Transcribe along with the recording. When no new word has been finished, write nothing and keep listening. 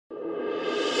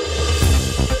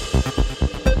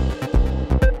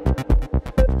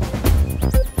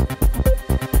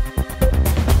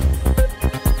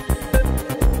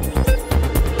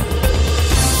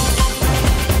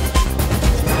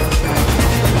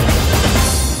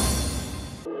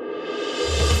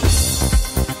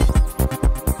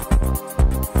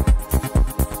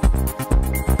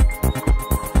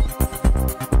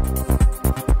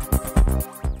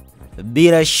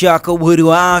Bila shaka ubuheri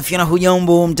wa afya na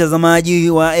hujambo mtazamaji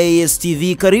wa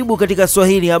ASTV. Karibu katika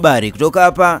Swahili habari kutoka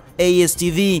hapa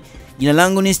ASTV. Jina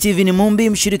langu ni Steven Mumbi,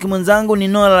 mshiriki mwenzangu ni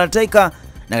Noah Lataika,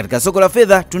 na katika soko la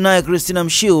fedha tunaye Christina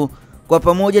Mshiu. Kwa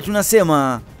pamoja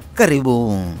tunasema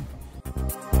karibu.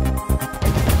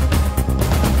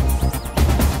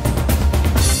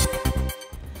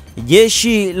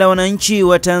 Jeshi la wananchi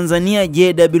wa Tanzania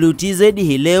JWTZ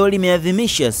hii leo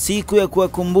limeadhimisha siku ya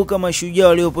kuwakumbuka mashujaa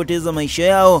waliopoteza maisha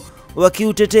yao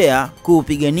wakiutetea,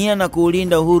 kuupigania na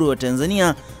kuulinda uhuru wa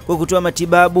Tanzania kwa kutoa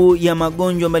matibabu ya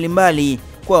magonjwa mbalimbali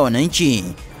kwa wananchi.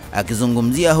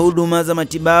 Akizungumzia huduma za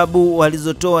matibabu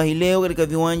walizotoa hii leo katika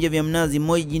viwanja vya Mnazi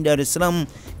Mmoja jijini Dar es Salaam,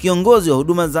 kiongozi wa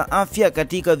huduma za afya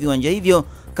katika viwanja hivyo,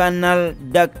 Kanal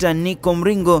Dr. Niko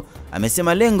Mringo,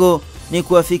 amesema lengo ni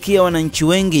kuwafikia wananchi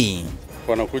wengi.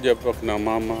 Wanakuja hapa kuna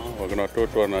mama, wakina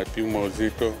watoto wanapimwa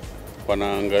uzito,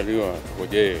 wanaangaliwa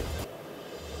je,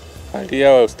 hali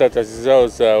yao, status zao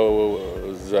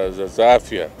za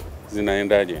afya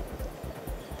zinaendaje,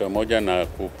 pamoja na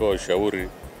kupewa ushauri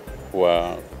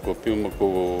wa kupima,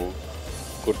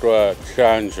 kutoa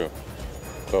chanjo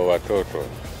kwa watoto.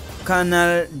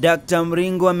 Kanal Dr.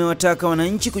 Mringo amewataka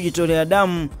wananchi kujitolea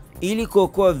damu ili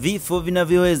kuokoa vifo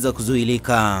vinavyoweza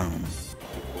kuzuilika.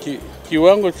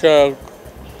 Kiwango cha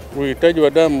uhitaji wa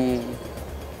damu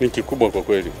ni kikubwa kwa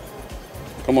kweli.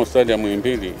 Kama hospitali ya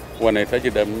Muhimbili wanahitaji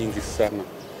damu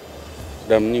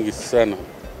nyingi sana,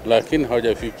 lakini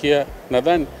hawajafikia,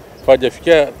 nadhani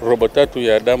hawajafikia robo tatu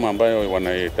ya damu ambayo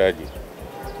wanahitaji.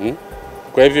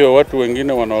 Kwa hivyo watu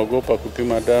wengine wanaogopa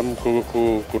kupima damu,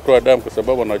 kutoa damu kwa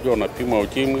sababu wanajua wanapima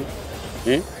ukimwi.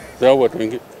 Sababu watu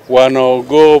wengine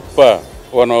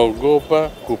wanaogopa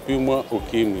kupimwa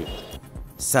ukimwi.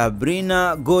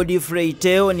 Sabrina Godfrey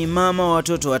Teo ni mama wa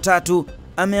watoto watatu.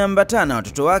 Ameambatana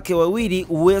watoto wake wawili,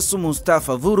 Uwesu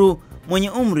Mustafa Vuru mwenye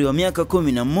umri wa miaka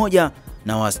 11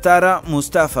 na Wastara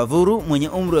Mustafa Vuru mwenye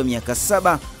umri wa miaka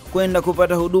 7 kwenda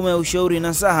kupata huduma ya ushauri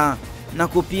nasaha na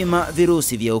kupima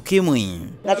virusi vya ukimwi.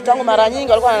 Na tutangu mara nyingi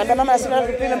walikuwa wananiambia, mama sina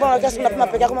tupime, mbona kiasi unapima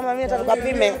peke yako? Mama mimi nataka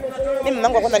tukapime. Mimi mama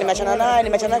wangu kwanza nimeachana naye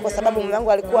kwa sababu mama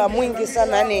wangu alikuwa mwingi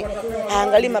sana, yani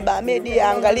haangalii mabamedi,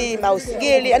 haangalii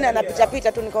mausigeli, yani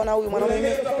anapita tu. Nikaona huyu mwanaume mimi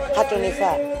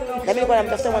hatonifaa, na mimi nilikuwa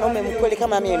namtafuta mwanaume mkweli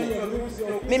kama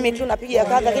mimi tu napiga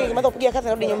kazi, lakini nikimaliza kupiga kazi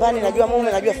narudi nyumbani, najua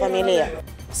mume, najua familia.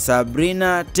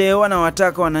 Sabrina Teo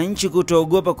anawataka wananchi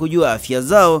kutoogopa kujua afya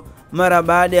zao mara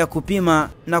baada ya kupima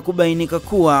na kubainika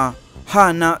kuwa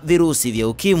hana virusi vya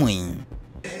ukimwi.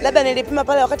 Labda nilipima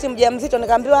pale wakati mjamzito,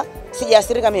 nikaambiwa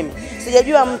sijaathirika mimi.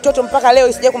 Sijajua mtoto mpaka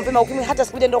leo, sija kumpima ukimwi hata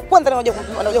siku moja, ndio kwanza ninakuja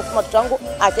kupima mtoto wangu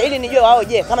acha, ili nijue wao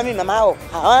je kama mimi mama wao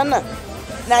hawana,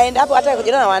 na endapo hata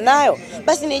kujiona wanayo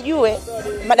basi nijue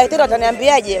madaktari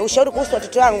wataniambiaje ushauri kuhusu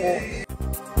watoto wangu.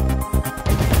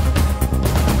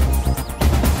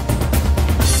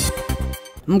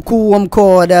 Mkuu wa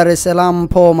mkoa wa Dar es Salaam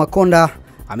Paul Makonda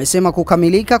amesema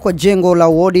kukamilika kwa jengo la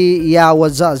wodi ya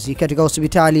wazazi katika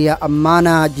hospitali ya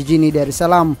Amana jijini Dar es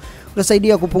Salaam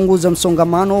utasaidia kupunguza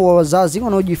msongamano wa wazazi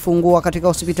wanaojifungua katika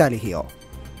hospitali hiyo.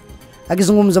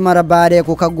 Akizungumza mara baada ya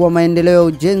kukagua maendeleo ya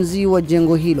ujenzi wa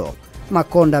jengo hilo,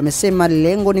 Makonda amesema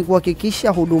lengo ni kuhakikisha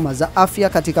huduma za afya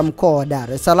katika mkoa wa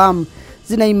Dar es Salaam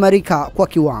zinaimarika kwa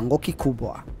kiwango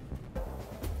kikubwa.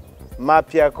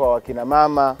 Mapya kwa wakina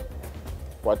mama,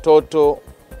 watoto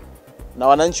na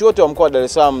wananchi wote wa mkoa wa Dar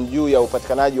es Salaam juu ya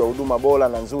upatikanaji wa huduma bora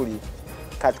na nzuri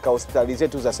katika hospitali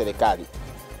zetu za serikali.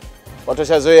 Watu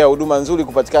washazoea huduma nzuri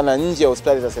kupatikana nje ya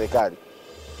hospitali za serikali,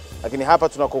 lakini hapa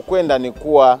tunakokwenda ni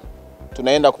kuwa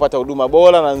tunaenda kupata huduma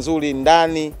bora na nzuri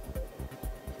ndani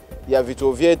ya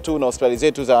vituo vyetu na hospitali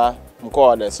zetu za mkoa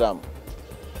wa Dar es Salaam.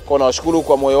 Kwa nawashukuru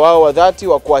kwa moyo wao wa dhati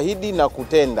wa kuahidi na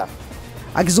kutenda.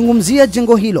 Akizungumzia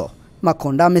jengo hilo,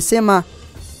 Makonda amesema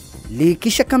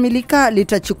likishakamilika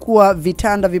litachukua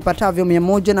vitanda vipatavyo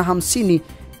 150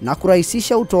 na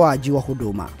kurahisisha utoaji wa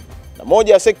huduma. Na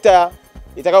moja ya sekta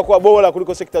itakayokuwa bora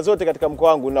kuliko sekta zote katika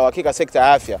mkoa wangu, na hakika sekta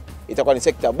ya afya itakuwa ni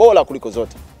sekta bora kuliko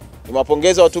zote.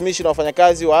 Nimewapongeza watumishi na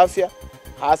wafanyakazi wa afya,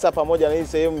 hasa pamoja na hii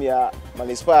sehemu ya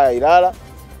manispaa ya Ilala,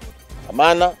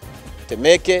 Amana,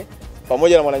 Temeke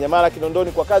pamoja na Mwananyamala,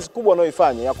 Kinondoni kwa kazi kubwa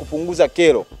wanayoifanya ya kupunguza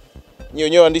kero. Nyinyi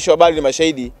wenyewe waandishi wa habari ni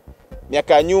mashahidi.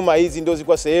 Miaka ya nyuma hizi ndio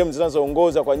zilikuwa sehemu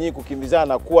zinazoongoza kwa nyinyi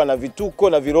kukimbizana kuwa na vituko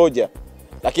na viroja.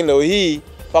 Lakini leo hii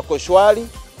pako shwari.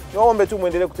 Niombe tu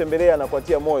muendelee kutembelea na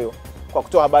kuatia moyo kwa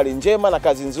kutoa habari njema na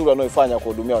kazi nzuri wanayoifanya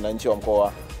kuhudumia wananchi wa mkoa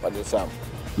wa Dar es Salaam.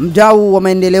 Mdau wa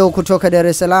maendeleo kutoka Dar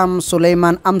es Salaam,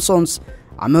 Suleiman Amsons,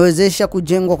 amewezesha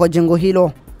kujengwa kwa jengo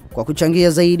hilo kwa kuchangia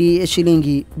zaidi ya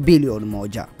shilingi bilioni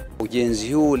 1.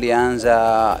 Ujenzi huu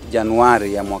ulianza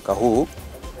Januari ya mwaka huu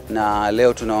na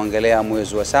leo tunaongelea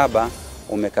mwezi wa 7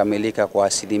 umekamilika kwa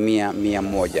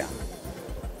 100%.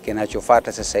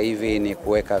 Kinachofuata sasa hivi ni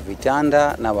kuweka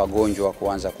vitanda na wagonjwa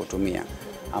kuanza kutumia,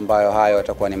 ambayo hayo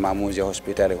yatakuwa ni maamuzi ya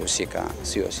hospitali husika,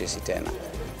 sio sisi tena.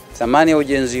 Thamani ya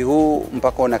ujenzi huu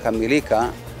mpaka unakamilika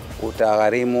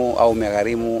utagharimu au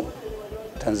umegharimu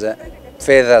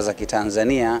fedha za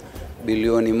Kitanzania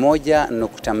bilioni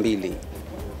 1.2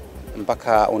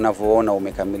 mpaka unavyoona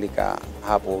umekamilika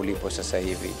hapo ulipo sasa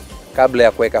hivi, kabla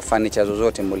ya kuweka furniture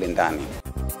zozote mule ndani.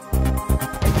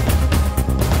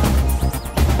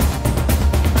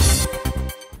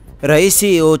 Rais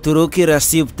wa Uturuki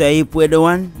Recep Tayyip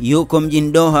Erdogan yuko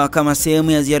mjini Doha kama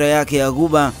sehemu ya ziara yake ya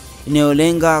Ghuba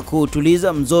inayolenga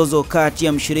kutuliza mzozo kati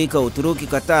ya mshirika wa Uturuki,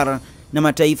 Qatar, na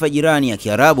mataifa jirani ya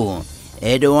Kiarabu.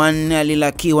 Erdogan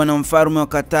alilakiwa na mfalme wa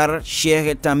Qatar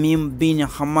Sheikh Tamim bin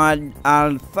Hamad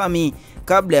Al Thani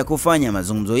kabla ya kufanya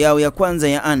mazungumzo yao ya kwanza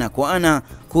ya ana kwa ana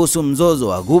kuhusu mzozo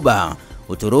wa Ghuba.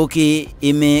 Uturuki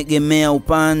imegemea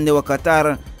upande wa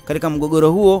Qatar katika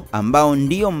mgogoro huo ambao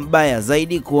ndio mbaya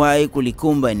zaidi kuwahi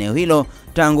kulikumba eneo hilo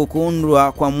tangu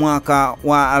kuundwa kwa mwaka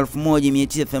wa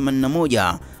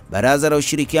 1981 Baraza la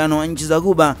Ushirikiano wa Nchi za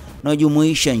Ghuba na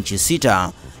jumuisha nchi 6.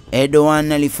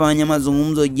 Erdogan alifanya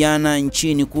mazungumzo jana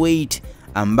nchini Kuwait,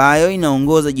 ambayo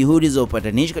inaongoza juhudi za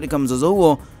upatanishi katika mzozo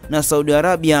huo, na Saudi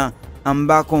Arabia,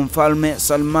 ambako Mfalme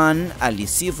Salman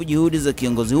alisifu juhudi za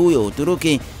kiongozi huyo wa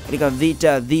Uturuki katika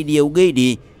vita dhidi ya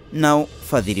ugaidi na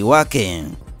ufadhili wake.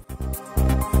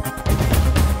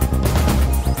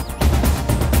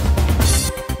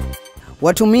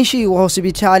 Watumishi wa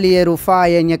hospitali ya rufaa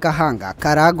ya Nyakahanga,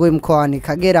 Karagwe mkoani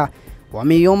Kagera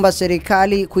wameiomba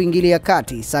serikali kuingilia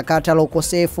kati sakata la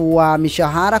ukosefu wa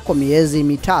mishahara kwa miezi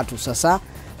 3 sasa,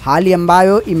 hali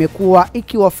ambayo imekuwa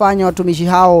ikiwafanya watumishi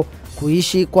hao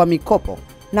kuishi kwa mikopo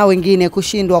na wengine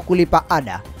kushindwa kulipa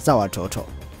ada za watoto.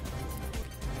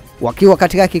 Wakiwa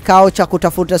katika kikao cha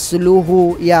kutafuta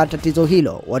suluhu ya tatizo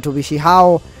hilo, watumishi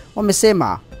hao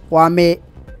wamesema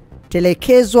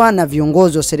wametelekezwa na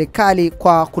viongozi wa serikali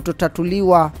kwa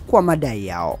kutotatuliwa kwa madai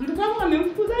yao.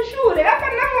 Nimemfukuza shule, hapa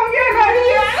ninaongea na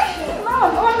Ria.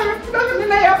 Mama, nimemfukuza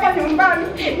shule hapa nyumbani.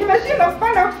 Nimeshinda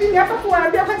kupanda ofisini hapa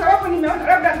kuwaambia kwa sababu nimeona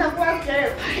labda nitakuwa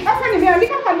kero. Hapa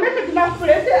nimeandika kwa message na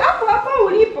kuletea hapo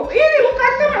ulipo ili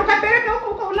ukasema ukapeleka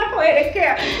huko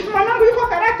unakoelekea. Mwanangu yuko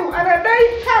Karatu anadai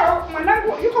karo, mwanangu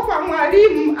yuko kwa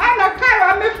mwalimu. Ana karo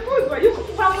amefukuzwa, yuko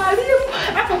kwa mwalimu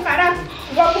hapo Karatu.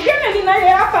 Wabugene ninaye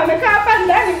hapa amekaa hapa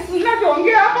ndani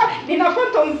ninavyoongea hapa nina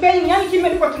photo mpeni, yani kime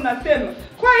niko tunasema.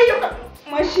 Kwa hiyo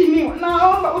mheshimiwa,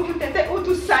 naomba ututetee,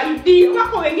 utusaidie,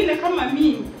 wako wengine kama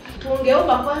mimi.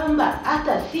 Tungeomba kwamba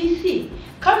hata sisi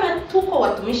kama tuko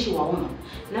watumishi wa umma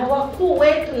na wakuu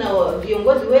wetu na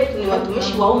viongozi wetu ni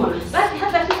watumishi wa umma, basi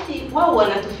hata sisi wao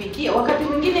wanatufikia. Wakati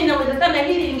mwingine inawezekana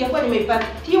hili lingekuwa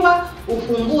nimepatiwa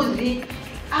ufumbuzi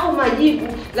au majibu,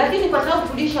 lakini kwa sababu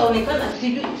tulishaonekana,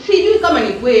 sijui kama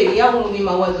ni kweli au ni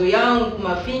mawazo yangu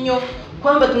mafinyo,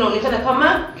 kwamba tunaonekana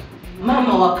kama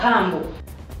mama wa kambo.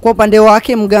 Kwa upande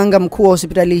wake, mganga mkuu wa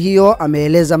hospitali hiyo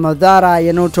ameeleza madhara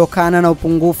yanayotokana na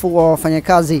upungufu wa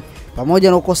wafanyakazi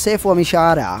pamoja na ukosefu wa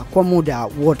mishahara kwa muda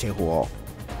wote huo.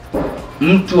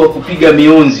 Mtu wa kupiga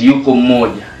mionzi yuko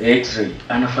mmoja, x-ray,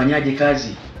 anafanyaje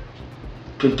kazi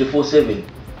 24/7?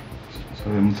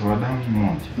 Mtu wa dawa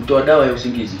mmoja. Mtu wa dawa ya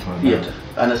usingizi, theater,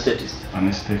 anesthetist.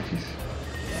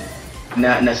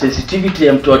 Na sensitivity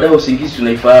ya mtu wa dawa usingizi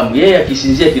tunaifahamu. Yeye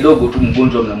akisinzia kidogo tu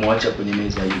mgonjwa mnamwacha kwenye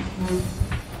meza hiyo.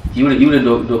 Yule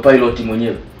ndo pilot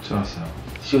mwenyewe. Sawa.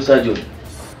 Sio surgeon.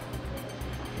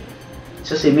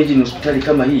 Sasa imagine hospitali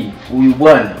kama hii, huyu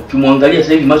bwana ukimwangalia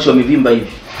sasa hivi macho yamevimba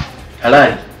hivi.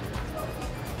 Halali.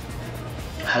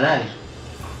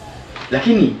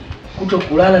 Lakini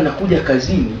kutokulala na kuja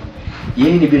kazini,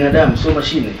 yeye ni binadamu, sio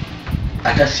mashine.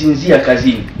 Atasinzia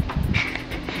kazini.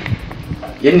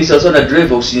 Yaani sasa na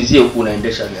driver usinzie huko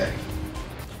unaendesha gari.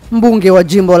 Mbunge wa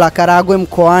jimbo la Karagwe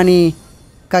mkoani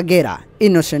Kagera,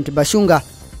 Innocent Bashunga,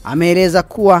 ameeleza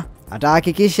kuwa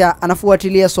atahakikisha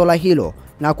anafuatilia swala hilo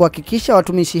na kuhakikisha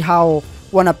watumishi hao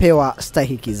wanapewa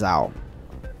stahiki zao.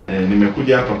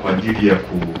 Nimekuja hapa kwa ajili ya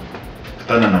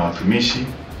kukutana na watumishi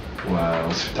wa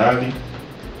hospitali.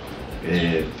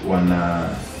 Wana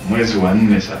mwezi wa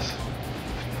 4 sasa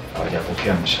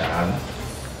hawajapokea mshahara.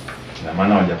 Na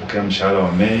maana hawajapokea mshahara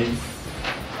wa Mei,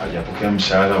 hawajapokea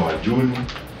mshahara wa Juni,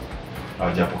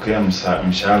 hawajapokea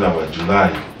mshahara wa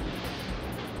Julai.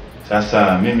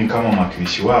 Sasa mimi kama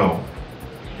mwakilishi wao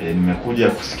nimekuja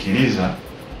kusikiliza,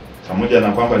 pamoja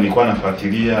na kwamba nilikuwa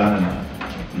nafuatilia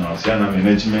na wasiana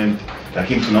management,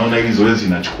 lakini tunaona hili zoezi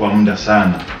linachukua muda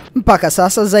sana. Mpaka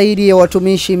sasa zaidi ya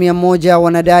watumishi 100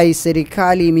 wanadai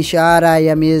serikali mishahara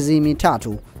ya miezi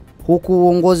 3, huku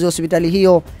uongozi wa hospitali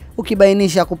hiyo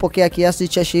ukibainisha kupokea kiasi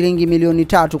cha shilingi milioni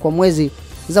 3 kwa mwezi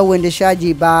za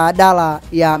uendeshaji badala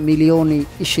ya milioni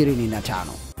 25.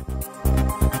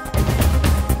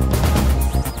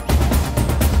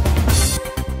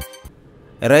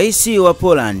 Rais wa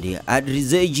Poland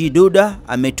Andrzej Duda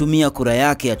ametumia kura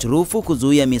yake ya turufu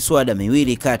kuzuia miswada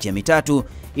miwili kati ya mitatu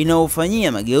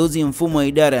inaofanyia mageuzi mfumo wa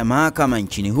idara ya mahakama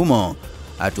nchini humo.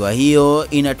 Hatua hiyo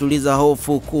inatuliza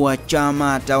hofu kuwa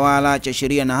chama tawala cha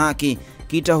Sheria na Haki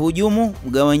kitahujumu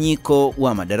mgawanyiko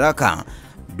wa madaraka.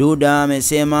 Duda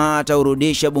amesema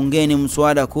ataurudisha bungeni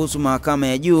mswada kuhusu mahakama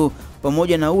ya juu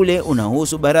pamoja na ule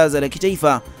unaohusu baraza la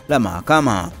kitaifa la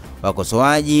mahakama.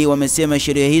 Wakosoaji wamesema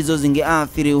sheria hizo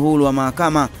zingeathiri uhuru wa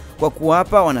mahakama kwa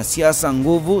kuwapa wanasiasa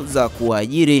nguvu za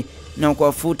kuajiri na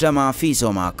kuwafuta maafisa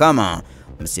wa mahakama.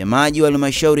 Msemaji wa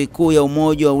halmashauri kuu ya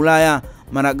Umoja wa Ulaya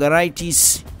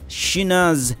Margaritis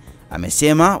Schinas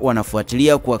amesema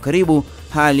wanafuatilia kwa karibu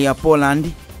hali ya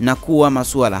Poland na kuwa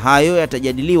masuala hayo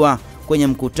yatajadiliwa kwenye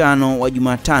mkutano wa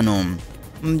Jumatano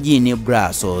mjini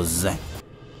Brussels.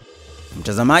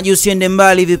 Mtazamaji, usiende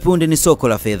mbali, vipunde ni soko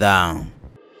la fedha.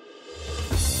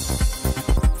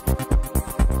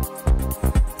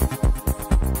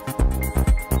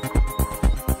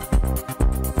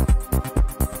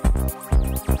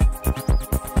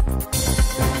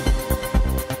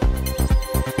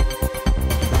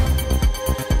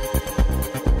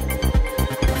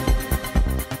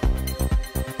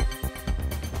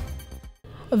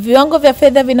 Viwango vya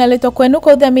fedha vinaletwa kwenu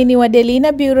kwa udhamini wa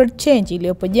Delina Bureau Change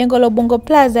iliyopo jengo la Bongo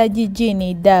Plaza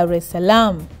jijini Dar es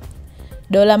Salaam.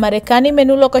 Dola Marekani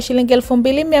imenunuliwa kwa shilingi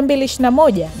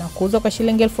 2221 na kuuzwa kwa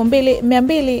shilingi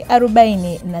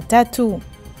 2243.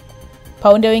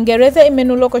 Paundi ya Uingereza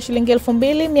imenunuliwa kwa shilingi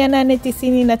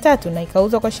 2893 na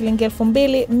ikauzwa kwa shilingi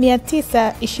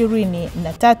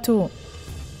 2923.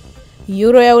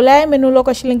 Euro ya Ulaya imenunuliwa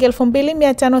kwa shilingi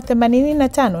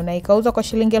 2585 na ikauzwa kwa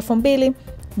shilingi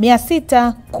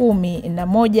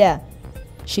 2611.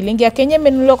 Shilingi ya Kenya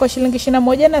imenunuliwa kwa shilingi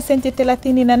 21 na senti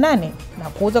 38 na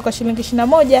kuuzwa kwa shilingi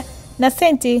 21 na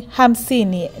senti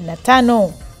 55.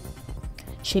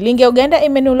 Shilingi ya Uganda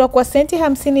imenunuliwa kwa senti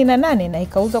 58 na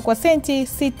ikauzwa kwa senti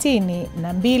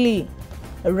 62.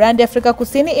 Randi Afrika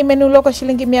Kusini imenunuliwa kwa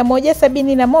shilingi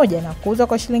 171 na kuuzwa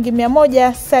kwa shilingi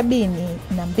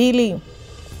 172.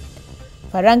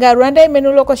 Faranga ya Rwanda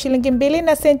imenunuliwa kwa shilingi 2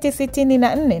 na senti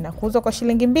 64 na kuuzwa kwa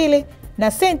shilingi 2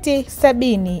 na senti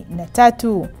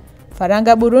 73.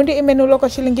 Faranga Burundi imenunuliwa kwa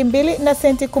shilingi 2 na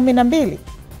senti 12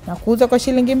 na kuuzwa kwa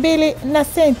shilingi 2 na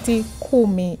senti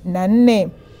 14.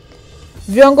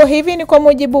 Viwango hivi ni kwa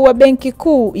mujibu wa Benki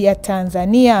Kuu ya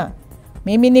Tanzania.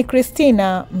 Mimi ni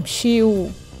Christina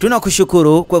Mshiu.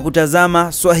 Tunakushukuru kwa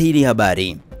kutazama Swahili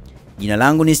Habari. Jina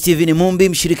langu ni Steven Mumbi,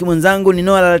 mshiriki mwenzangu ni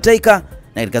Noah Lalataika,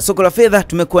 na katika soko la fedha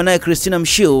tumekuwa naye Christina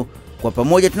Mshiu. Kwa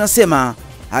pamoja tunasema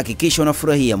hakikisha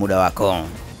unafurahia muda wako.